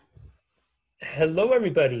Hello,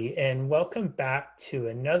 everybody, and welcome back to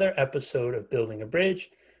another episode of Building a Bridge.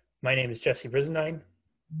 My name is Jesse Brizendine.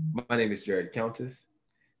 My name is Jared Countess,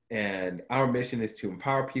 and our mission is to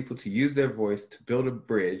empower people to use their voice to build a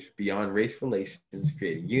bridge beyond race relations,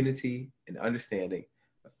 creating unity and understanding,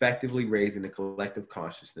 effectively raising the collective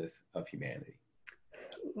consciousness of humanity.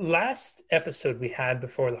 Last episode we had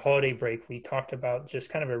before the holiday break, we talked about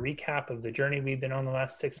just kind of a recap of the journey we've been on the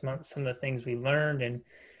last 6 months, some of the things we learned. And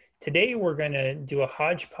today we're going to do a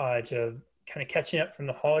hodgepodge of kind of catching up from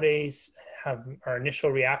the holidays, have our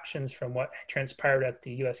initial reactions from what transpired at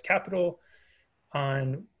the US Capitol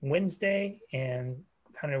on Wednesday, and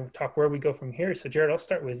kind of talk where we go from here. So, Jared, I'll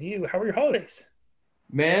start with you. How were your holidays?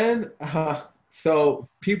 Man, so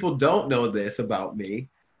people don't know this about me.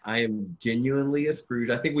 I am genuinely a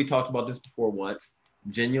Scrooge. I think we talked about this before once.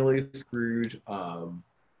 Genuinely a Scrooge.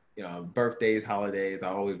 Birthdays, holidays, I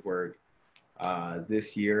always work.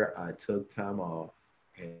 This year, I took time off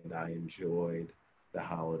and I enjoyed the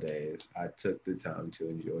holidays. I took the time to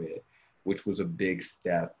enjoy it, which was a big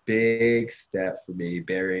step for me,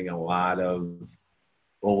 burying a lot of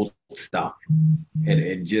old stuff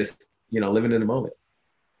and just, living in the moment.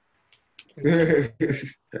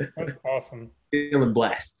 That's awesome. Feeling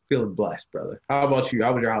blessed, brother. How about you?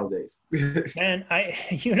 How was your holidays? Man,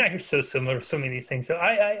 you and I are so similar with so many of these things. So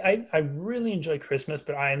I really enjoy Christmas,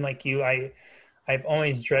 but I am like you. I've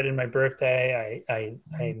always dreaded my birthday. I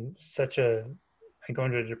go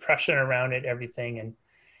into a depression around it, everything,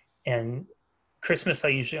 and Christmas I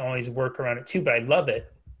usually always work around it too, but I love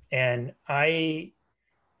it. And I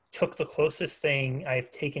took the closest thing I've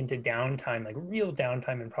taken to downtime, like real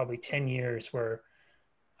downtime, in probably 10 years, where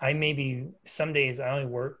I maybe some days I only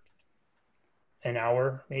work an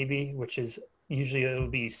hour, maybe, which is usually it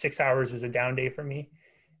would be 6 hours is a down day for me.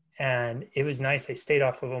 And it was nice. I stayed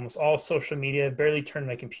off of almost all social media, barely turned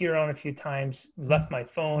my computer on a few times, left my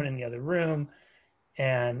phone in the other room.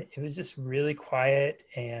 And it was just really quiet.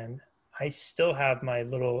 And I still have my I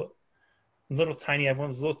have one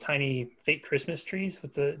of those little tiny fake Christmas trees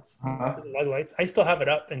with the Uh-huh. lug lights. I still have it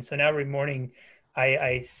up. And so now every morning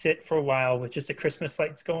I sit for a while with just the Christmas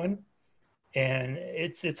lights going, and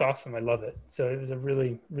it's awesome. I love it. So it was a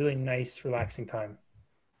really, really nice, relaxing time.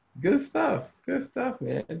 Good stuff. Good stuff,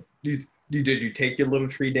 man. Did you take your little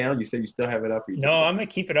tree down? You said you still have it up, or you took No, it I'm down? gonna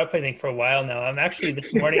keep it up, I think, for a while now. I'm actually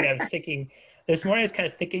this morning I was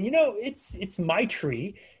kind of thinking, it's my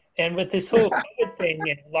tree. And with this whole COVID thing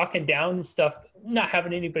and locking down and stuff, not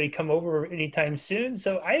having anybody come over anytime soon.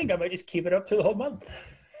 So I think I might just keep it up through the whole month.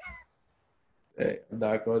 Hey, I'm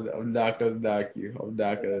not gonna knock you. I'm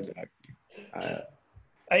not gonna knock you.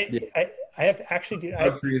 I Yeah, I have actually, dude,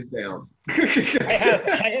 our tree is down.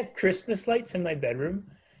 I have Christmas lights in my bedroom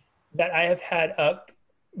that I have had up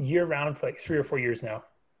year round for like 3 or 4 years now.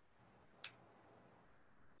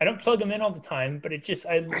 I don't plug them in all the time, but I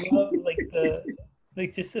love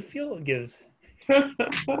like just the feel it gives.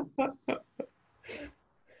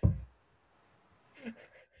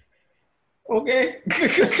 Okay.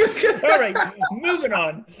 All right, moving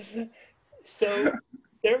on. So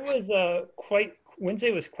there was a quite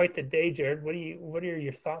Wednesday was quite the day, Jared. What are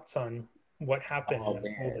your thoughts on what happened Oh and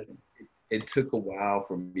man, unfolded? it took a while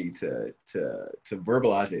for me to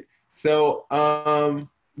verbalize it. So,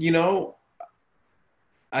 you know,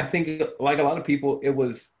 I think like a lot of people, it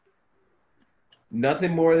was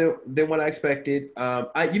nothing more than what I expected.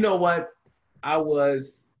 You know what? I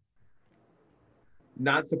was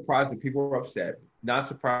not surprised that people were upset. Not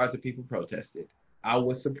surprised that people protested. I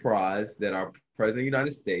was surprised that our president of the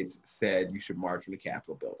United States said you should march from the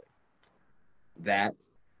Capitol building. That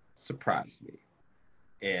surprised me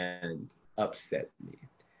and upset me.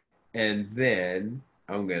 And then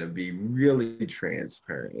I'm gonna be really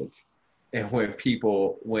transparent. And when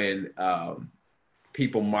people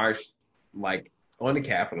marched like on the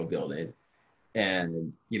Capitol building,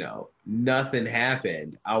 and nothing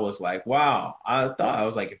happened, I was like, wow. I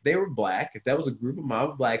was like, if they were black, if that was a group of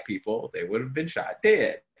mob of black people, they would have been shot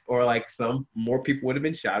dead, or like some more people would have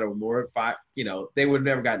been shot, or more five, they would have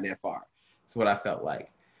never gotten that far. That's what I felt like.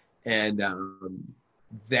 And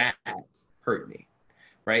that hurt me,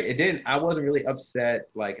 right? It didn't. I wasn't really upset.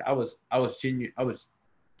 Like I was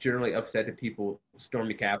generally upset that people stormed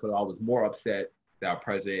the Capitol. I was more upset that our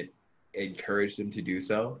president encouraged them to do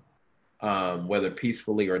so, whether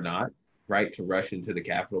peacefully or not, right, to rush into the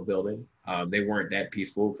Capitol building. They weren't that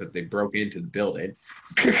peaceful because they broke into the building.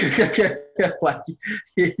 Like,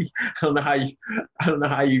 I don't know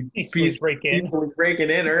how you Peacefully break in. peacefully breaking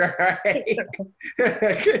in, right?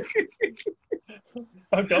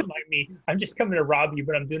 Oh, don't mind me. I'm just coming to rob you,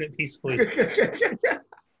 but I'm doing it peacefully.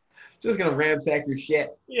 Just gonna ransack your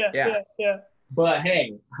shit. Yeah, Yeah. yeah, yeah. But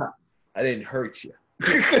hey, I didn't hurt you.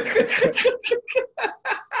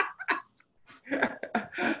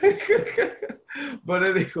 But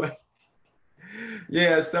anyway,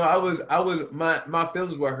 yeah. So my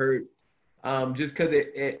feelings were hurt, just because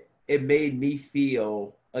it made me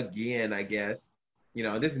feel again. I guess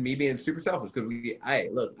this is me being super selfish because I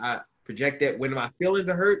project that when my feelings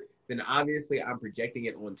are hurt, then obviously I'm projecting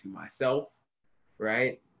it onto myself,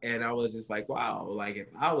 right? And I was just like, wow, like if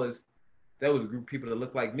there was a group of people that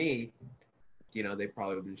looked like me, they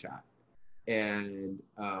probably would have been shot. And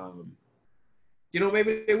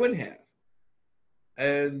maybe they wouldn't have.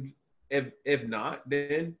 And if not,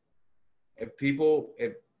 then if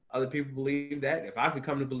other people believe that, if I could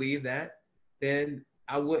come to believe that, then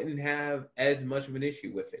I wouldn't have as much of an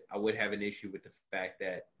issue with it. I would have an issue with the fact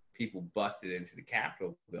that people busted into the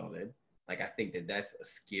Capitol building. Like I think that's a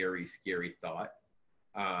scary, scary thought.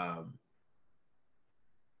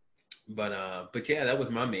 But yeah, that was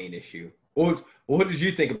my main issue. What did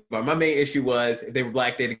you think about? My main issue was if they were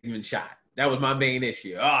black, they'd been shot. That was my main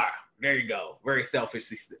issue. There you go. Very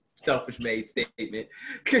selfish made statement.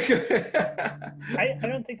 I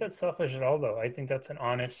don't think that's selfish at all, though. I think that's an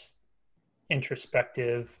honest,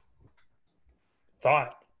 introspective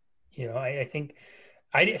thought. I think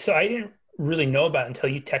I didn't really know about it until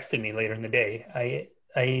you texted me later in the day.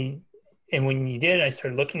 And when you did, I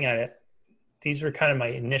started looking at it. These were kind of my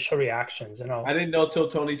initial reactions, and I didn't know till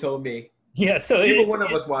Tony told me. Yeah, so even one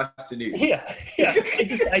of us watched the news. Yeah.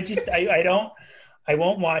 I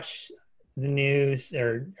won't watch the news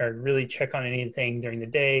or really check on anything during the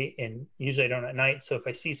day, and usually I don't at night. So if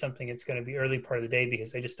I see something, it's going to be early part of the day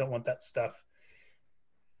because I just don't want that stuff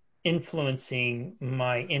influencing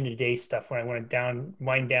my end of the day stuff when I want to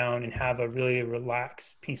wind down and have a really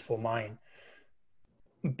relaxed, peaceful mind.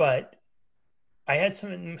 But I had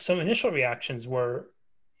some initial reactions were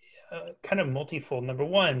kind of multifold. Number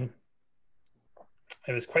one,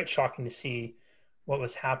 it was quite shocking to see what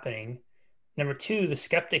was happening. Number two, the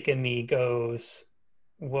skeptic in me goes,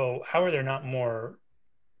 well, how are there not more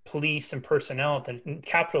police and personnel at the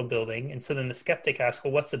Capitol building? And so then the skeptic asks,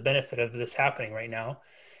 well, what's the benefit of this happening right now?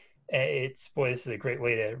 This is a great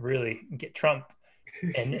way to really get Trump.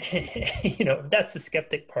 And, that's the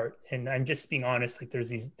skeptic part. And I'm just being honest, like there's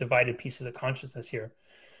these divided pieces of consciousness here.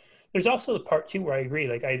 There's also the part too where I agree.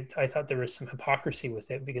 Like I thought there was some hypocrisy with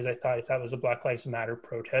it because I thought if that was a Black Lives Matter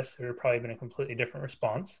protest, there would probably been a completely different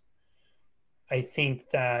response. I think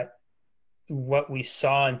that what we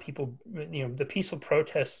saw in people, the peaceful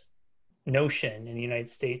protest notion in the United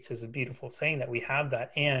States is a beautiful thing that we have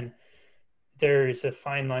that. And there is a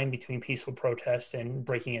fine line between peaceful protests and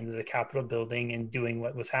breaking into the Capitol building and doing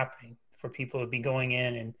what was happening. For people to be going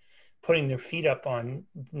in and putting their feet up on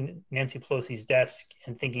Nancy Pelosi's desk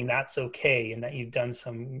and thinking that's okay and that you've done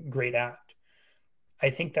some great act.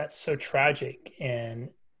 I think that's so tragic. And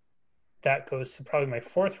that goes to probably my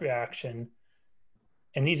fourth reaction.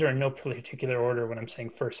 And these are in no particular order when I'm saying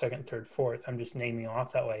first, second, third, fourth. I'm just naming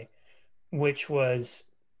off that way, which was,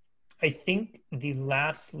 I think, the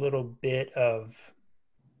last little bit of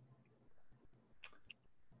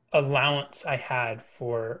allowance I had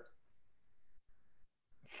for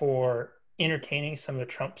entertaining some of the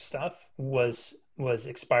Trump stuff was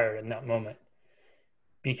expired in that moment.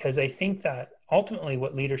 Because I think that ultimately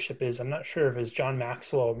what leadership is, I'm not sure if it's John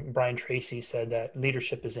Maxwell, Brian Tracy said that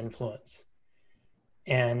leadership is influence.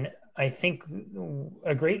 And I think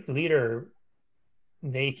a great leader,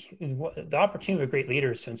 the opportunity of a great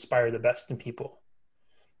leader is to inspire the best in people.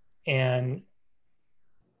 And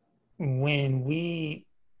when we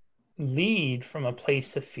lead from a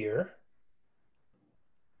place of fear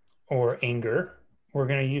or anger, we're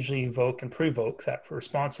going to usually evoke and provoke that for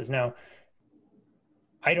responses. Now,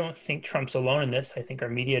 I don't think Trump's alone in this. I think our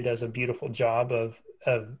media does a beautiful job of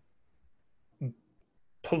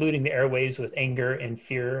polluting the airwaves with anger and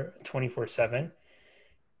fear 24/7.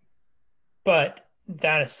 But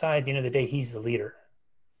that aside, at the end of the day, he's the leader.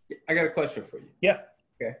 I got a question for you. Yeah.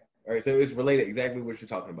 Okay. All right. So it's related exactly what you're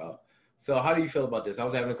talking about. So how do you feel about this? I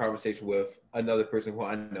was having a conversation with another person who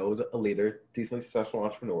I know is a leader, decently successful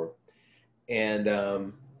entrepreneur. And,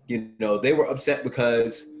 they were upset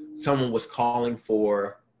because someone was calling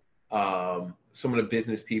for some of the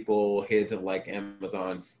business people, heads of like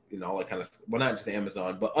Amazon, all that kind of stuff. Well, not just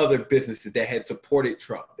Amazon, but other businesses that had supported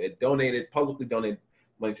Trump, that publicly donated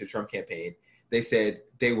money to the Trump campaign. They said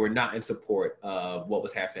they were not in support of what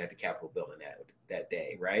was happening at the Capitol building that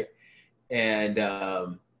day, right? And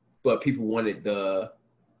but people wanted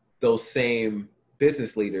those same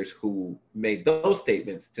business leaders who made those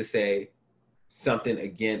statements to say something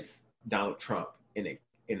against Donald Trump in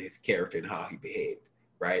his character and how he behaved,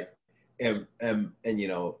 right? and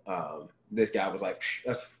this guy was like,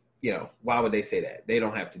 that's, why would they say that? They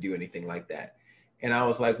don't have to do anything like that. And I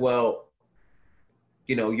was like, well,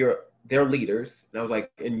 they're leaders. And I was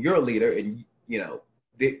like, and you're a leader, and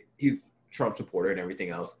he's Trump supporter and everything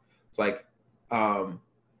else. It's like,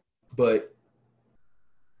 but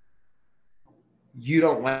you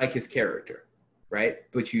don't like his character, right?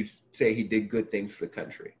 But you say he did good things for the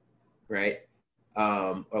country, right?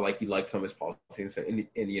 Or like you like some of his policies,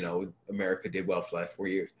 and America did well for the last 4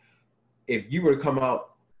 years. If you were to come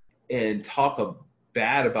out and talk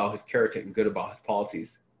bad about his character and good about his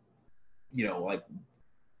policies, like,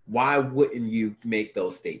 why wouldn't you make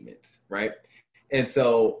those statements, right? And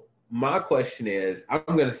so my question is, I'm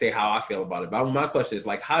going to say how I feel about it, but my question is,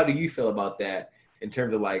 like, how do you feel about that in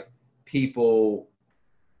terms of, like, people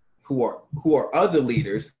who are other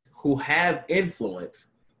leaders who have influence,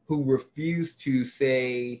 who refuse to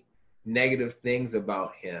say negative things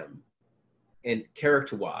about him and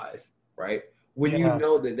character-wise, right? When you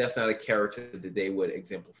know that that's not a character that they would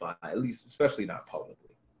exemplify, at least, especially not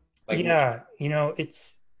publicly. Like,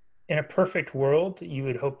 it's, in a perfect world, you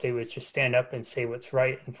would hope they would just stand up and say what's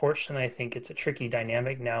right. Unfortunately, I think it's a tricky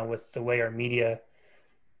dynamic now with the way our media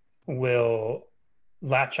will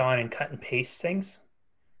latch on and cut and paste things,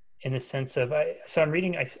 in the sense of, I'm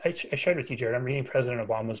reading, I shared with you, Jared, I'm reading President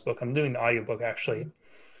Obama's book. I'm doing the audiobook, actually.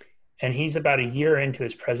 And he's about a year into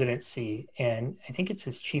his presidency. And I think it's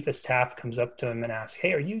his chief of staff comes up to him and asks,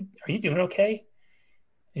 hey, are you doing okay?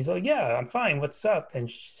 He's like, yeah, I'm fine. What's up? And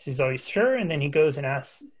she's like, sure. And then he goes and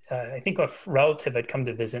asks, I think a relative had come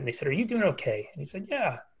to visit, and they said, are you doing okay? And he said,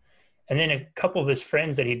 yeah. And then a couple of his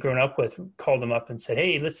friends that he'd grown up with called him up and said,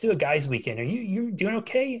 hey, let's do a guys' weekend. Are you doing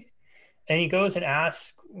okay? And he goes and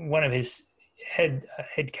asks one of his head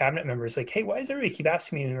cabinet members, like, hey, why does everybody keep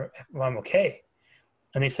asking me if I'm okay?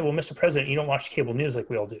 And they said, well, Mr. President, you don't watch cable news like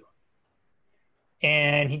we all do.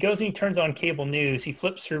 And he goes and he turns on cable news. He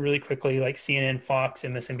flips through really quickly, like CNN, Fox,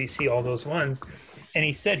 MSNBC, all those ones. And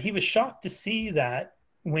he said he was shocked to see that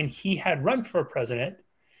when he had run for president,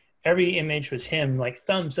 every image was him, like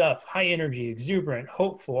thumbs up, high energy, exuberant,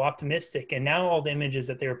 hopeful, optimistic. And now all the images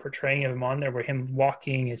that they were portraying of him on there were him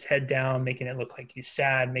walking, his head down, making it look like he was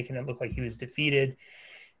sad, making it look like he was defeated.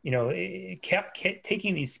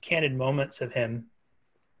 Taking these candid moments of him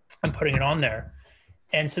and putting it on there.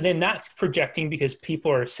 And so then that's projecting, because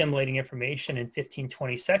people are assimilating information in 15,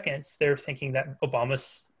 20 seconds. They're thinking that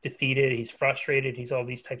Obama's defeated, he's frustrated, he's all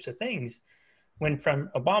these types of things. When from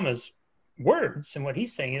Obama's words and what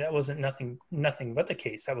he's saying, that wasn't nothing but the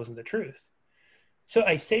case. That wasn't the truth. So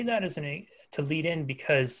I say that as to lead in,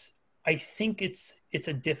 because I think it's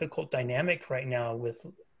a difficult dynamic right now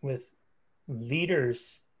with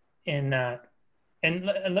leaders in that. And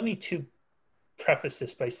let me too preface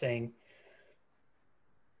this by saying,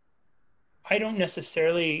 I don't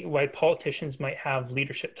necessarily, why politicians might have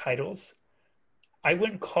leadership titles, I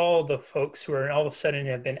wouldn't call the folks who are all of a sudden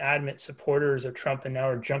have been adamant supporters of Trump and now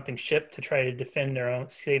are jumping ship to try to defend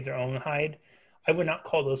save their own hide. I would not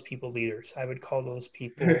call those people leaders. I would call those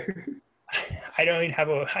people, I don't even have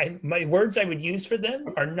my words I would use for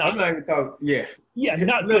them are not. I'm not even talking, yeah. Yeah,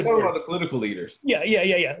 not good good talking words. about the political leaders.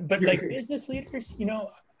 Yeah. But like business leaders,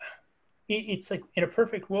 it's like, in a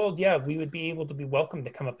perfect world, yeah, we would be able to be welcome to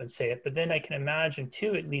come up and say it. But then I can imagine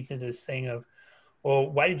too, it leads into this thing of, well,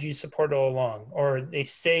 why did you support all along? Or they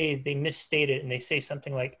misstate it and they say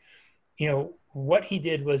something like, what he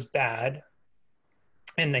did was bad.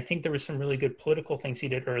 And I think there was some really good political things he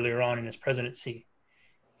did earlier on in his presidency.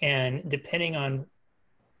 And depending on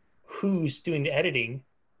who's doing the editing,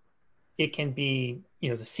 it can be, the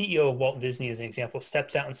CEO of Walt Disney, as an example,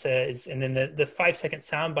 steps out and says, and then the 5-second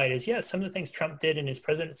soundbite is, yeah, some of the things Trump did in his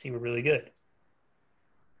presidency were really good.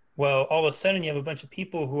 Well, all of a sudden you have a bunch of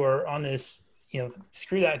people who are on this,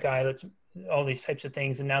 screw that guy, let's all these types of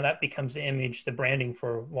things. And now that becomes the image, the branding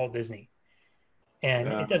for Walt Disney. And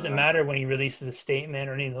it doesn't matter when he releases a statement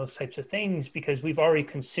or any of those types of things, because we've already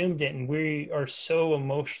consumed it and we are so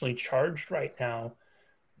emotionally charged right now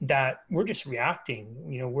that we're just reacting.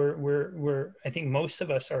 I think most of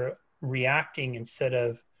us are reacting instead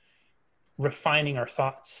of refining our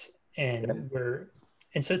thoughts. And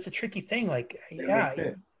so it's a tricky thing. Like,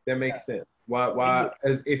 that makes sense. Why,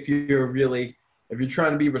 if you're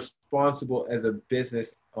trying to be responsible as a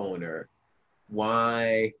business owner,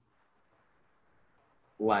 why,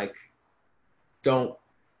 like, don't,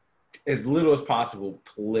 as little as possible,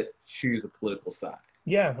 choose a political side?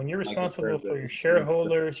 Yeah, when you're responsible for your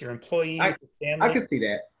shareholders, your employees, your family. I can see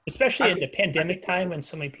that. Especially in the pandemic time when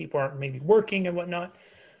so many people aren't maybe working and whatnot.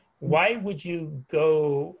 Why would you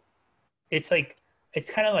go? It's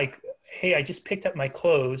kind of like hey, I just picked up my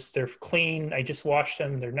clothes. They're clean. I just washed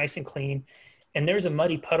them. They're nice and clean. And there's a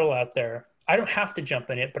muddy puddle out there. I don't have to jump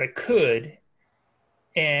in it, but I could.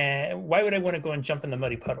 And why would I want to go and jump in the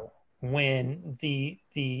muddy puddle when the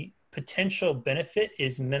potential benefit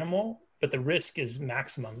is minimal, but the risk is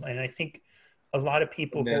maximum? And I think a lot of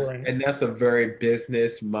people who are in, and that's a very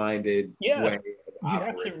business minded yeah, way of you have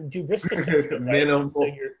to operating. do risk assessment, right? Minimal. So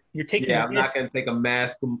you're taking Yeah, a I'm not risk. going to take a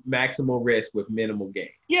maximal risk with minimal gain.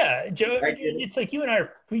 Yeah, Joe, I get it. it's like you and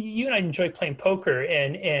I enjoy playing poker,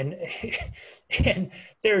 and and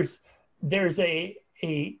there's a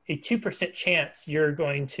 2% chance you're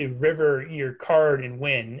going to river your card and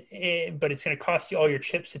win, but it's going to cost you all your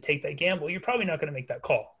chips to take that gamble. You're probably not going to make that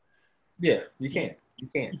call. Yeah, you can't. You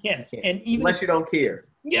can't. You can't. You can't. And even Unless you don't care.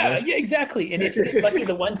 yeah, yeah, exactly. And if you get lucky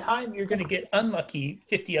the one time, you're going to get unlucky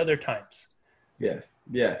 50 other times. Yes,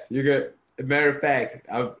 yes. You're good. As a matter of fact,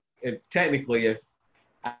 technically, if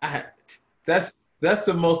I, that's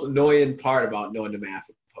the most annoying part about knowing the math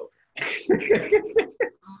of poker.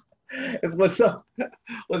 It's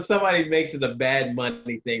when somebody makes it a bad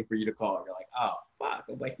money thing for you to call. You're like, oh fuck!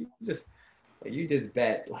 I'm like, you just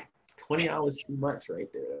bet like $20 too much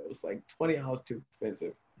right there. It was like $20 too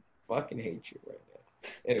expensive. Fucking hate you right now.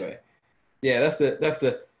 Anyway, yeah, that's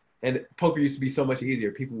the and poker used to be so much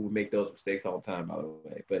easier. People would make those mistakes all the time, by the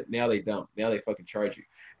way. But now they don't. Now they fucking charge you.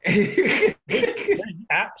 There's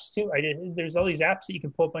apps too. There's all these apps that you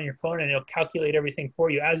can pull up on your phone, and it'll calculate everything for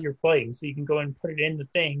you as you're playing. So you can go and put it in the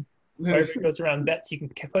thing. Wherever it goes around bets, you can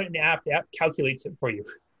put it in the app. The app calculates it for you.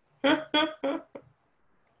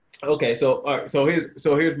 Okay, so all right, so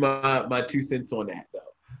here's my 2 cents on that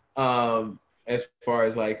though. As far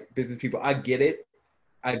as like business people, I get it.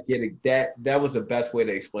 That was the best way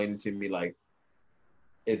to explain it to me. Like,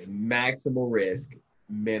 it's maximal risk,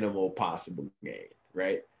 minimal possible gain,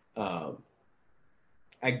 right?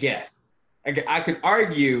 I guess I could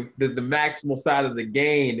argue that the maximal side of the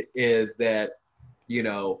gain is that, you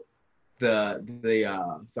know, the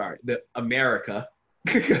America,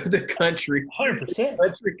 the country, 100%.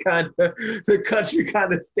 the country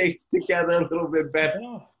kind of stays together a little bit better.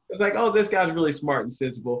 Yeah. It's like, oh, this guy's really smart and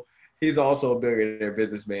sensible. He's also a billionaire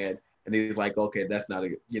businessman, and he's like, okay, that's not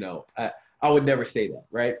I would never say that,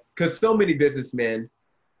 right? Because so many businessmen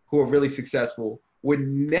who are really successful would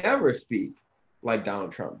never speak like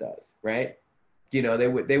Donald Trump does, right? You know, they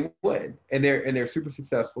would, and they're super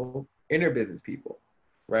successful and they're business people,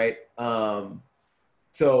 right?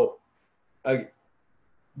 So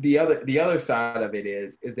the other side of it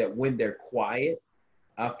is that when they're quiet,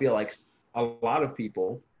 I feel like a lot of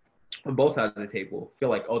people on both sides of the table feel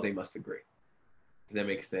like, oh, they must agree. Does that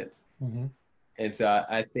make sense? Mm-hmm. And so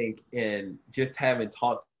I think in just having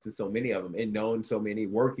talked to so many of them and known so many,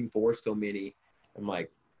 working for so many, I'm like,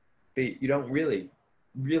 you don't really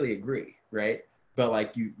agree, right?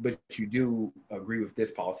 But you do agree with this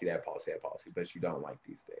policy, that policy, but you don't like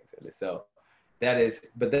these things. And so that's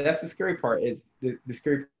the scary part is the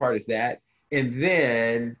scary part is that. And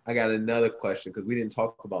then I got another question because we didn't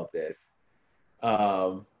talk about this.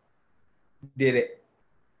 Have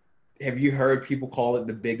you heard people call it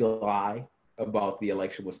the big lie about the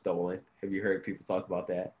election was stolen? Have you heard people talk about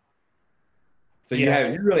that? So you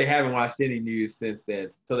really haven't watched any news since then.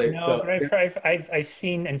 But I've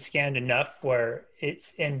seen and scanned enough where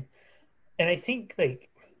it's and I think like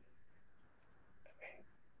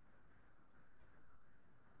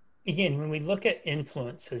again when we look at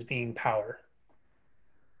influence as being power,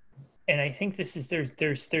 and I think this is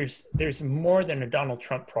there's more than a Donald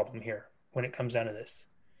Trump problem here when it comes down to this.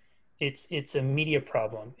 It's a media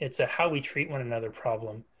problem. It's a how we treat one another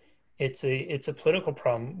problem. It's a political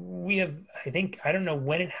problem. We have, I don't know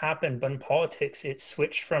when it happened, but in politics, it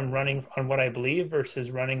switched from running on what I believe versus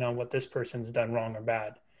running on what this person's done wrong or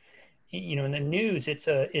bad. You know, in the news, it's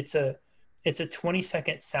a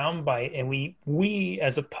 20-second soundbite, and we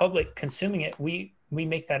as a public consuming it, we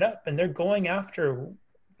make that up, and they're going after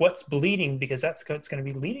what's bleeding because that's what's going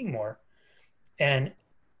to be leading more. And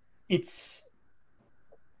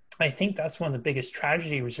I think that's one of the biggest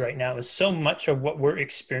tragedies right now is so much of what we're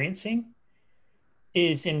experiencing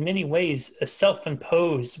is in many ways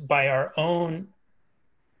self-imposed by our own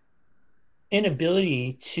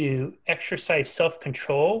inability to exercise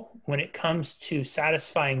self-control when it comes to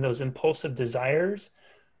satisfying those impulsive desires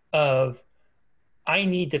of, I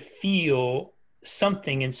need to feel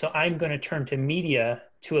something, and so I'm going to turn to media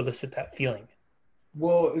to elicit that feeling.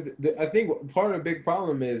 Well, I think part of the big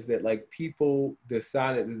problem is that like people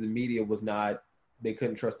decided that the media they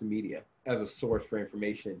couldn't trust the media as a source for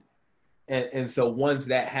information. And so once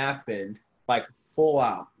that happened, like full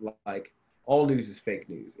out, like all news is fake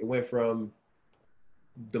news. It went from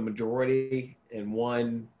the majority in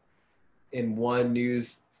one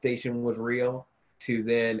news station was real, to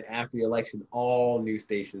then after the election, all news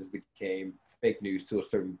stations became fake news to a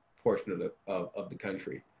certain portion of the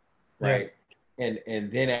country, Yeah. right?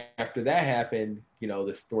 And then after that happened,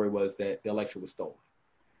 the story was that the election was stolen,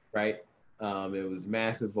 right? It was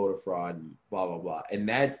massive voter fraud and blah blah blah, and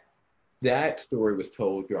that story was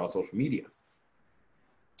told throughout social media.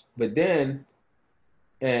 But then,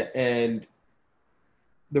 and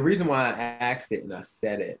the reason why I asked it and I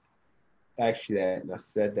said it, actually that and I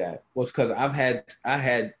said that was because I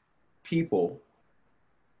had people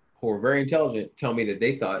who were very intelligent tell me that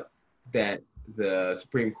they thought that the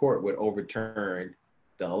Supreme Court would overturn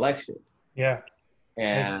the election. Yeah.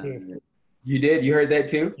 And you did? You heard that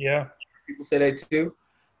too? Yeah. People say that too.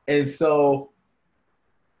 And so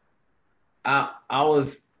I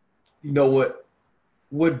was,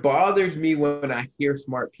 what bothers me when I hear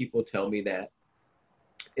smart people tell me that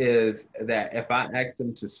is that if I ask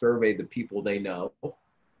them to survey the people they know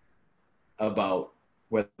about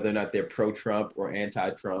whether or not they're pro-Trump or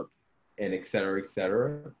anti-Trump and et cetera,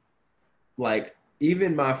 like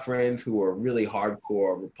even my friends who are really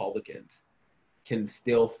hardcore Republicans can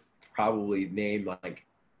still probably name like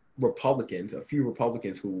a few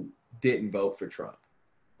Republicans who didn't vote for Trump,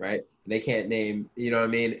 right? They can't name, you know what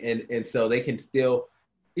I mean? And so they can still,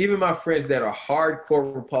 even my friends that are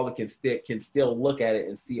hardcore Republicans can still look at it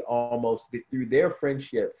and see almost through their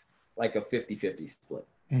friendships like a 50-50 split.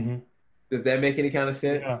 Mm-hmm. Does that make any kind of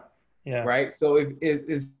sense? Yeah. Yeah. Right. So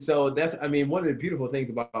so that's, I mean, one of the beautiful things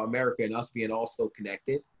about America and us being all so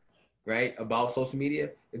connected, right, about social media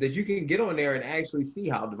is that you can get on there and actually see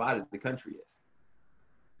how divided the country is.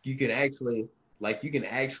 You can actually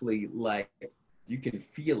you can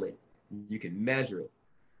feel it, you can measure it.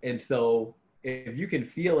 And so if you can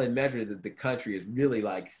feel and measure that the country is really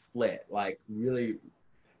like split, like really,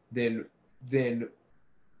 then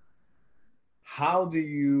how do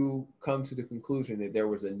you come to the conclusion that there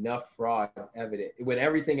was enough fraud evident when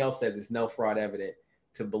everything else says it's no fraud evident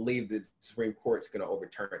to believe that the Supreme Court's going to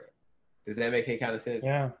overturn it? Does that make any kind of sense?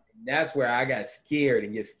 Yeah. That's where I got scared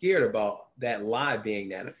and get scared about that lie being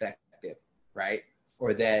that effective, right?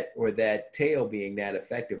 Or that tale being that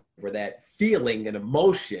effective, or that feeling and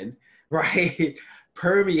emotion, right,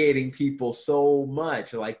 permeating people so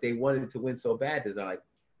much, like they wanted to win so bad that they're like,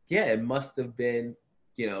 yeah, it must have been,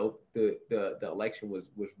 the election was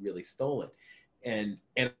really stolen, and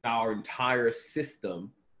our entire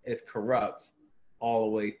system is corrupt all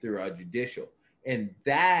the way through our judicial, and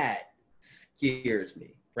that scares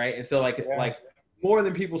me, right? And so like more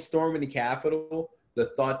than people storming the Capitol, the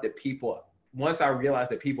thought that people, once I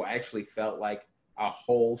realized that people actually felt like our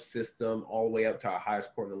whole system all the way up to our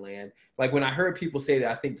highest court in the land, like when I heard people say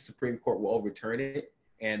that I think the Supreme Court will overturn it,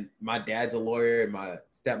 and my dad's a lawyer and my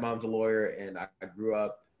stepmom's a lawyer, and I grew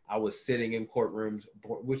up, I was sitting in courtrooms,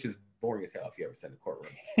 which is boring as hell if you ever sit in a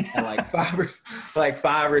courtroom, at like 5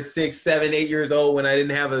 or 6, 7, 8 years old, when I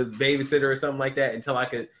didn't have a babysitter or something like that, until I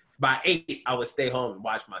could, by 8, I would stay home and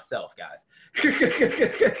watch myself, guys.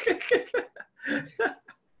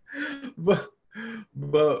 but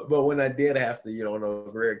when I did have to, on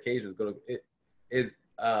those rare occasions, to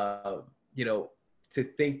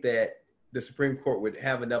think that the Supreme Court would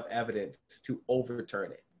have enough evidence to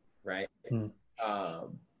overturn it, right?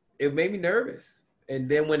 It made me nervous. And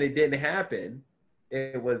then when it didn't happen,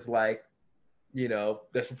 it was like, the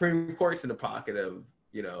Supreme Court's in the pocket of,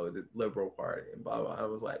 the liberal party and blah, blah. I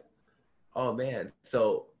was like, oh man.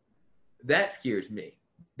 So that scares me.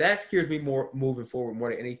 That scares me more moving forward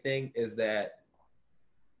more than anything, is that,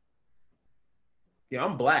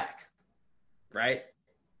 I'm black, right?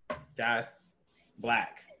 Guys,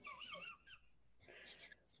 black.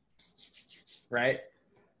 Right?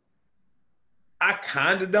 I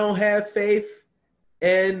kind of don't have faith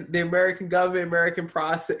in the American government, American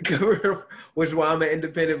process, which is why I'm an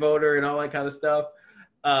independent voter and all that kind of stuff.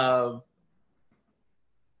 But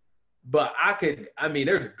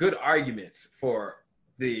there's good arguments for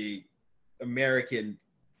the American,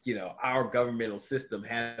 our governmental system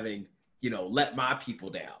having, let my people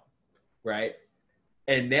down, right?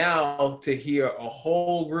 And now to hear a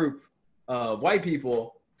whole group of white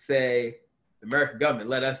people say the American government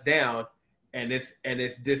let us down, and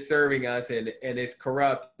it's disserving us, and it's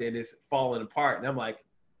corrupt, and it's falling apart, and I'm like,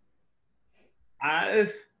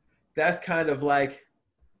 that's kind of like,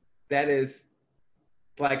 that is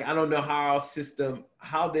like, I don't know how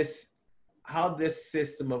this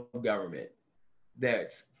system of government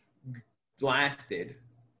that's lasted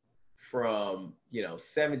from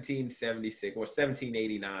 1776 or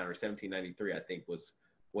 1789 or 1793, I think, was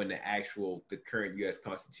when the current U.S.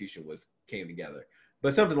 Constitution came together.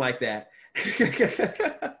 but something like that. I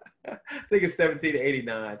think it's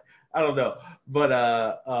 1789. I don't know, but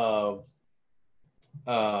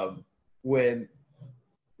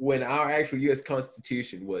when our actual U.S.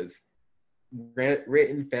 Constitution was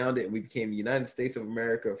written, founded, and we became the United States of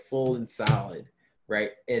America, full and solid,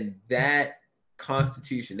 right? And that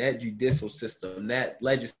Constitution, that judicial system, that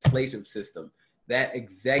legislative system, that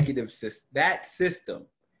executive system, that system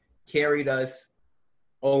carried us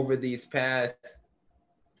over these past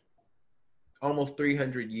almost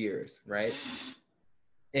 300 years, right?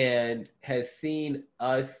 And has seen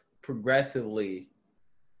us progressively,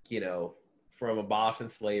 from abolishing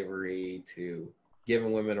slavery to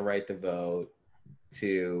giving women a right to vote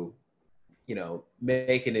to,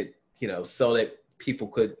 making it, so that people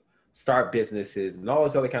could start businesses and all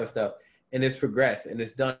this other kind of stuff. And it's progressed and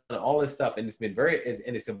it's done all this stuff. And it's been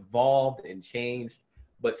and it's evolved and changed,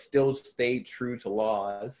 but still stayed true to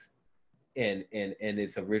laws and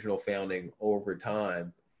its original founding over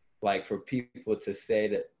time. Like for people to say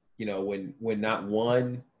that, when not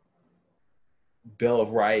one Bill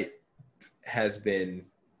of Rights has been,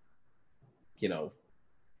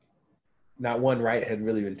 not one right had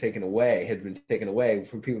really been taken away,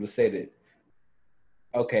 for people to say that,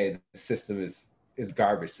 okay, the system is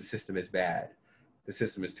garbage, the system is bad, the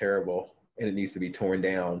system is terrible, and it needs to be torn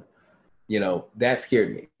down. That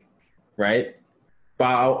scared me, right? But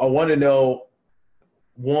I want to know,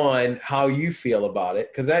 one, how you feel about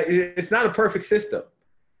it, because it's not a perfect system.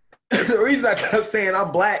 The reason I kept saying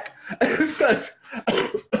I'm black is because,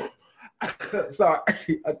 sorry,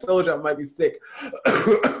 I told you I might be sick.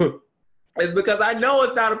 It's because I know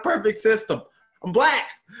it's not a perfect system. I'm black.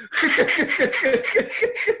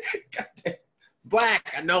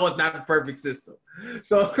 Black. I know it's not a perfect system.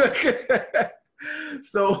 So,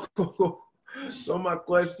 so my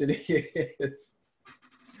question is,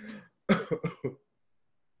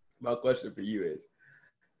 my question for you is,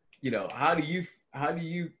 how do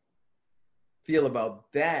you feel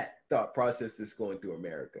about that thought process that's going through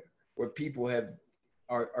America, where people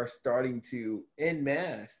are starting to en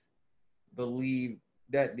masse believe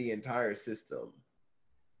that the entire system,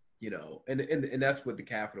 and that's what the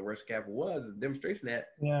Capitol, Russian Capitol was, a demonstration that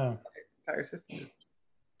Yeah. the entire system.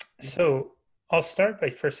 So I'll start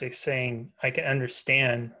by first saying I can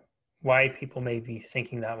understand why people may be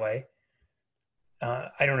thinking that way.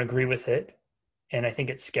 I don't agree with it, and I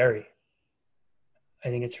think it's scary. I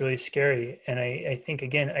think it's really scary. And I think,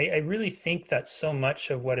 again, I really think that so much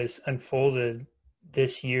of what has unfolded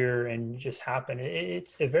this year and just happened,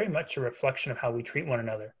 it's very much a reflection of how we treat one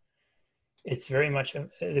another. It's very much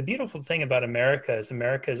the beautiful thing about America is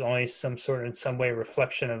always some sort of, in some way,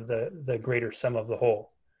 reflection of the greater sum of the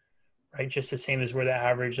whole, right? Just the same as we're the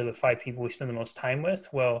average of the 5 people we spend the most time with.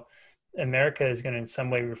 Well, America is going to in some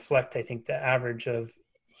way reflect, I think, the average of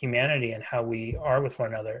humanity and how we are with one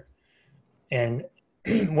another. And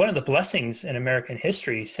one of the blessings in American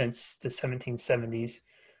history since the 1770s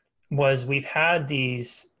was we've had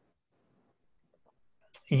these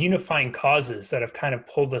unifying causes that have kind of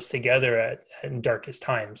pulled us together in darkest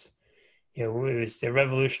times. It was the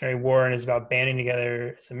Revolutionary War, and it's about banding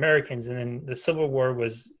together as Americans. And then the Civil War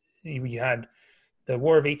was, you had the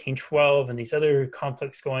War of 1812 and these other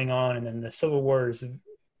conflicts going on. And then the Civil War is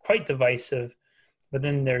quite divisive. But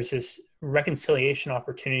then there's this reconciliation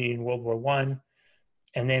opportunity in World War I.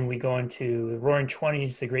 And then we go into the Roaring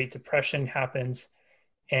 '20s, the Great Depression happens.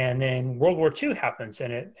 And then World War II happens,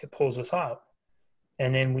 and it pulls us out.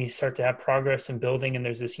 And then we start to have progress in building, and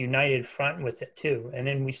there's this united front with it too. And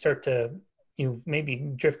then we start to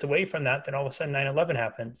maybe drift away from that. Then all of a sudden 9/11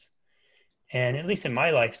 happens. And at least in my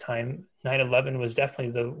lifetime, 9/11 was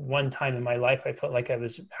definitely the one time in my life I felt like I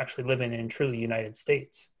was actually living in truly United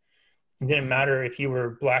States. It didn't matter if you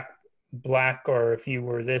were black or if you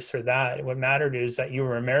were this or that. What mattered is that you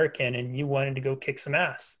were American and you wanted to go kick some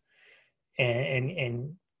ass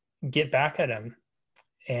and get back at them.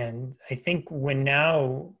 And I think when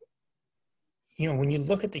you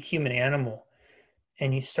look at the human animal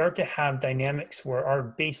and you start to have dynamics where our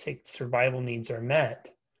basic survival needs are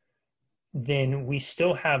met, then we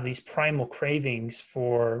still have these primal cravings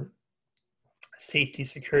for safety,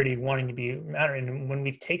 security, wanting to be matter. And when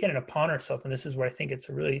we've taken it upon ourselves, and this is where I think it's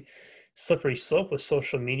a really slippery slope with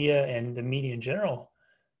social media and the media in general,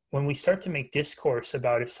 when we start to make discourse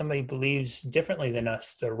about if somebody believes differently than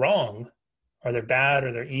us, they're wrong, or they're bad,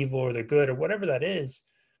 or they're evil, or they're good, or whatever that is,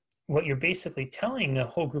 what you're basically telling a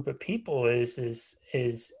whole group of people is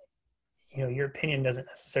your opinion doesn't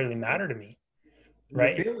necessarily matter to me,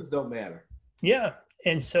 right? Your feelings don't matter. Yeah.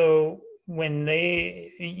 And so when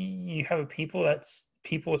you have people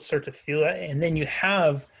start to feel that, and then you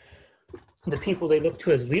have the people they look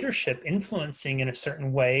to as leadership influencing in a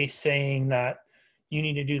certain way, saying that you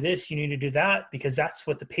need to do this, you need to do that, because that's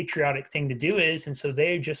what the patriotic thing to do is. And so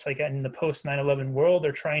they're just like in the post 9/11 world,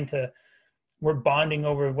 they're trying to, we're bonding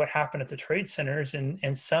over what happened at the trade centers,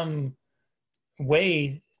 and some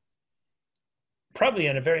way, probably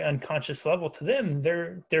on a very unconscious level to them,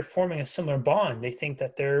 they're forming a similar bond. They think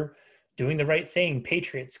that they're doing the right thing,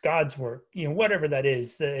 patriots, God's work, whatever that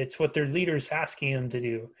is. It's what their leaders asking them to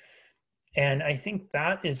do. And I think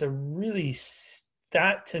that is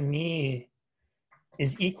that to me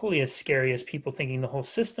is equally as scary as people thinking the whole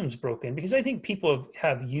system's broken, because I think people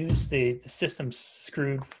have used the system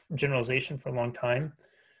screwed generalization for a long time.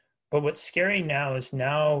 But what's scary now is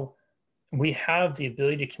now we have the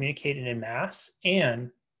ability to communicate in mass,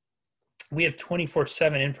 and we have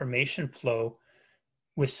 24/7 information flow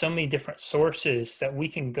with so many different sources that we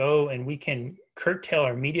can go and we can curtail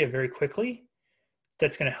our media very quickly.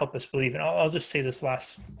 That's going to help us believe. And I'll just say this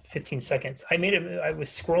last 15 seconds. I was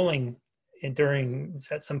scrolling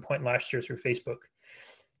at some point last year through Facebook,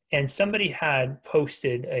 and somebody had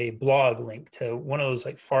posted a blog link to one of those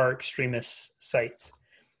like far extremist sites.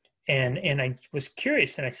 And I was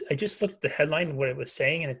curious, and I just looked at the headline and what it was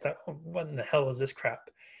saying, and I thought, oh, what in the hell is this crap?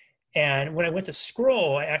 And when I went to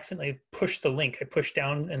scroll, I accidentally pushed the link. I pushed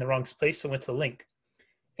down in the wrong place, so I went to the link.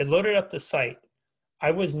 It loaded up the site.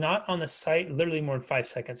 I was not on the site literally more than 5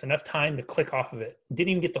 seconds, enough time to click off of it. Didn't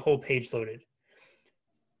even get the whole page loaded.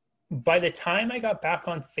 By the time I got back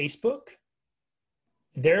on Facebook,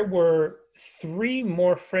 there were 3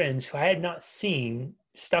 more friends who I had not seen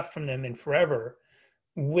stuff from them in forever,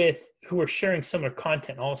 who were sharing similar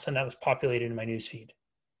content. All of a sudden that was populated in my newsfeed.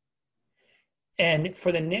 And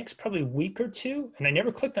for the next probably week or two, and I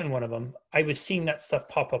never clicked on one of them, I was seeing that stuff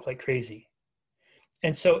pop up like crazy.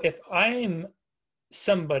 And so if I'm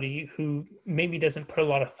somebody who maybe doesn't put a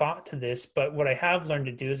lot of thought to this, but what I have learned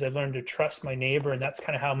to do is I've learned to trust my neighbor, and that's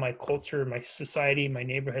kind of how my culture, my society, my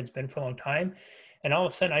neighborhood's been for a long time. And all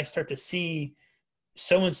of a sudden I start to see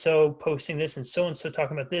so-and-so posting this and so-and-so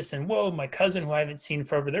talking about this, and whoa, my cousin who I haven't seen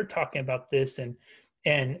forever, they're talking about this. And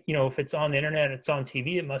if it's on the internet, it's on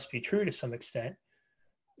TV, it must be true to some extent.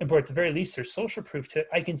 But at the very least, there's social proof to it.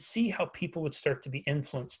 I can see how people would start to be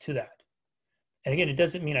influenced to that. And again, it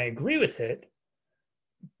doesn't mean I agree with it,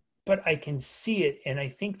 but I can see it. And I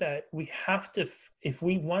think that we have to, if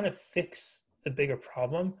we want to fix the bigger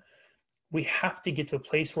problem, we have to get to a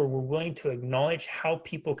place where we're willing to acknowledge how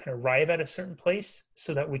people can arrive at a certain place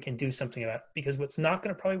so that we can do something about it. Because what's not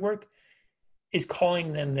going to probably work is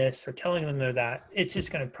calling them this or telling them they're that. It's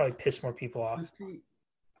just going to probably piss more people off.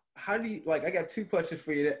 How do you, I got 2 questions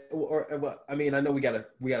for you. I know we gotta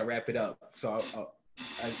wrap it up. So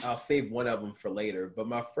I'll save one of them for later. But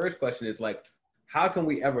my first question is how can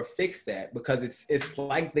we ever fix that? Because it's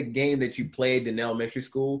like the game that you played in elementary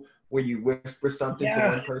school where you whisper something to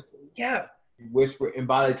one person. Yeah. You whisper, and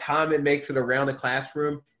by the time it makes it around the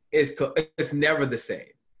classroom, it's never the same.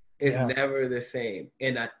 It's never the same.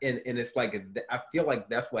 And it's like, I feel like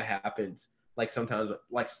that's what happens. Sometimes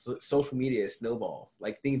social media snowballs,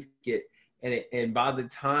 things get, and by the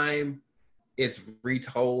time it's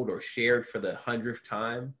retold or shared for the 100th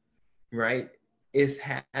time, right? It's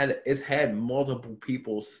had multiple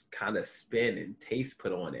people's kind of spin and taste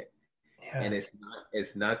put on it. Yeah. And it's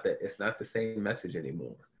not the same message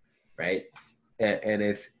anymore. Right. And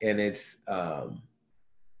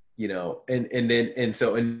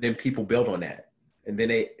then people build on that, and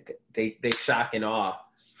then they shock and awe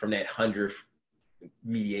from that 100th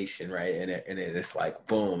mediation. Right. And it's like,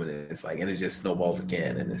 boom. And it's like, and it just snowballs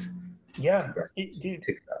again. And it's, dude,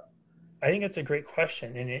 I think it's a great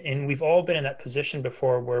question. And we've all been in that position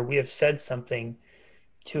before where we have said something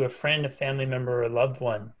to a friend, a family member, or a loved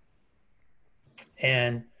one,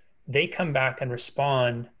 and they come back and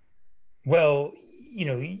respond, well,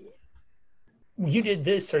 you did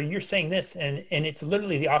this, or you're saying this, and it's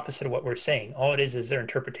literally the opposite of what we're saying. All it is their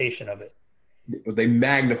interpretation of it. They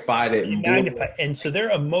magnified it. And so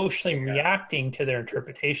they're emotionally reacting to their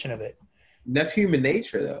interpretation of it. And that's human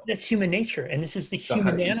nature, though. That's human nature, and this is the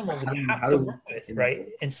human animal that we have to work with, right?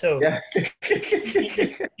 And so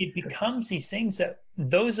it becomes these things that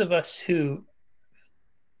those of us who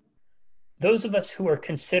are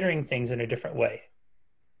considering things in a different way,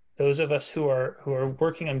 those of us who are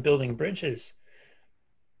working on building bridges,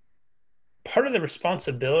 part of the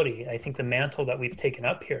responsibility, I think the mantle that we've taken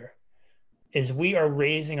up here, is we are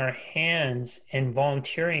raising our hands and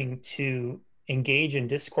volunteering to engage in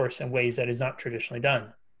discourse in ways that is not traditionally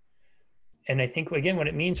done. And I think, again, what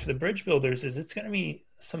it means for the bridge builders is it's going to be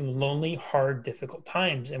some lonely, hard, difficult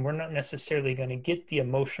times, and we're not necessarily going to get the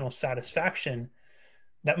emotional satisfaction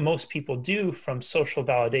that most people do from social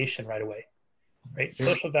validation right away. Right?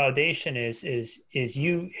 Social validation is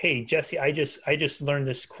you, hey Jesse, I just learned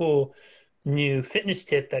this cool new fitness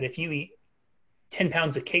tip that if you eat 10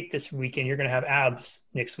 pounds of cake this weekend, you're going to have abs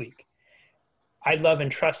next week. I love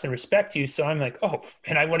and trust and respect you. So I'm like, oh,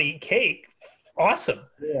 and I want to eat cake. Awesome.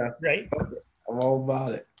 Yeah. Right. I'm all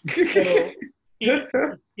about it. So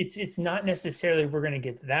it's not necessarily we're going to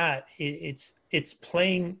get that. It's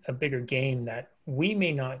playing a bigger game that we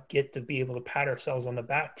may not get to be able to pat ourselves on the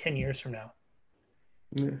back 10 years from now.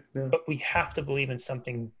 Yeah. But we have to believe in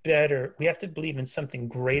something better. We have to believe in something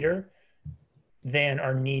greater than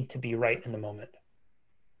our need to be right in the moment.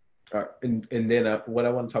 And then what I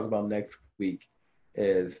want to talk about next week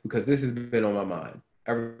is, because this has been on my mind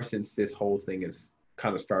ever since this whole thing has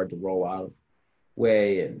kind of started to roll out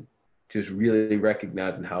way, and just really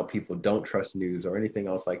recognizing how people don't trust news or anything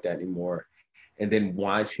else like that anymore. And then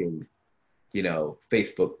watching,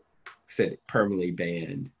 Facebook said it permanently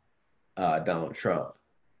banned Donald Trump.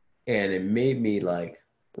 And it made me like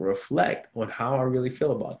reflect on how I really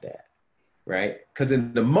feel about that. Right? Because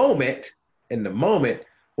in the moment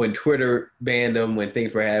when Twitter banned them when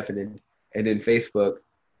things were happening, and then Facebook,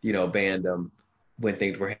 banned them when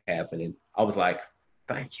things were happening, I was like,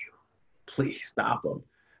 thank you, please stop them.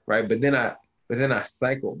 Right? But then I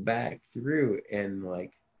cycled back through, and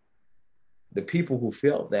like the people who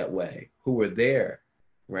felt that way, who were there,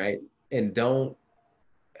 right, and don't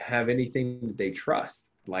have anything that they trust,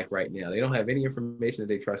 like right now, they don't have any information that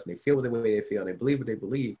they trust, and they feel the way they feel, and they believe what they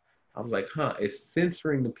believe. I was like, is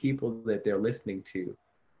censoring the people that they're listening to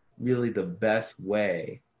really the best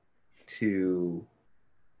way to,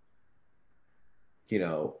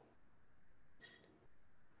 to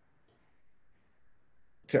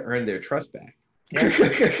earn their trust back? Yeah.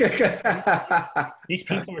 These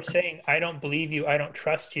people are saying, I don't believe you, I don't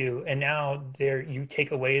trust you. And now you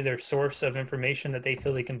take away their source of information that they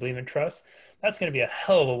feel they can believe and trust. That's going to be a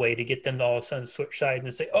hell of a way to get them to all of a sudden switch sides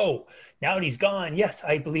and say, oh, now that he's gone, yes,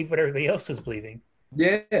 I believe what everybody else is believing.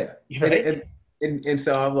 Yeah. Right? And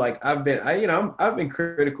so I'm like, I've been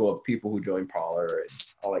critical of people who join Parler and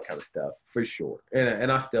all that kind of stuff, for sure.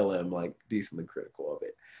 And I still am like decently critical of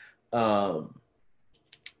it.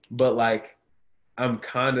 But like, I'm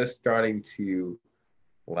kind of starting to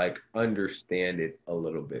like understand it a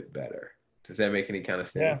little bit better. Does that make any kind of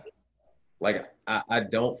sense? Yeah. Like, I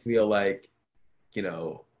don't feel like,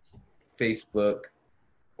 Facebook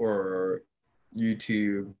or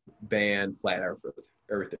YouTube ban flat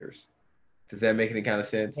earthers. Does that make any kind of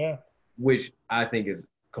sense? Yeah. Which I think is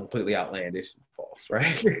completely outlandish and false,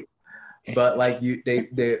 right? But like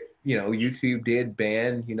YouTube did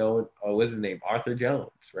ban, what's his name? Arthur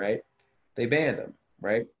Jones, right? They banned him,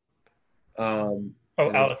 right?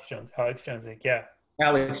 Alex Jones, yeah.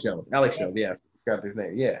 Alex Jones, yeah, I forgot his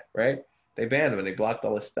name, yeah, right? They banned him and they blocked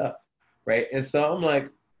all his stuff, right? And so I'm like,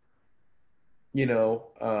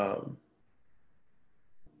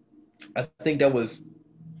 I think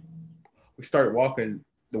we started walking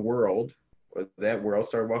the world, or that world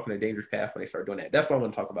started walking a dangerous path when they started doing that. That's what I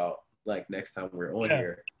want to talk about, like, next time we're on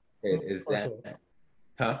here, is that.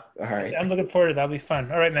 Huh? All right. I'm looking forward to that. That'll be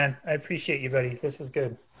fun. All right, man. I appreciate you, buddy. This is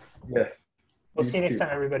good. Yes. We'll see you next time,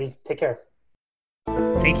 everybody. Take care.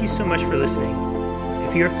 Thank you so much for listening.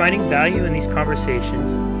 If you are finding value in these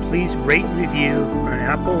conversations, please rate and review on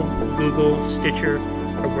Apple, Google, Stitcher,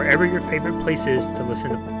 or wherever your favorite place is to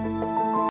listen to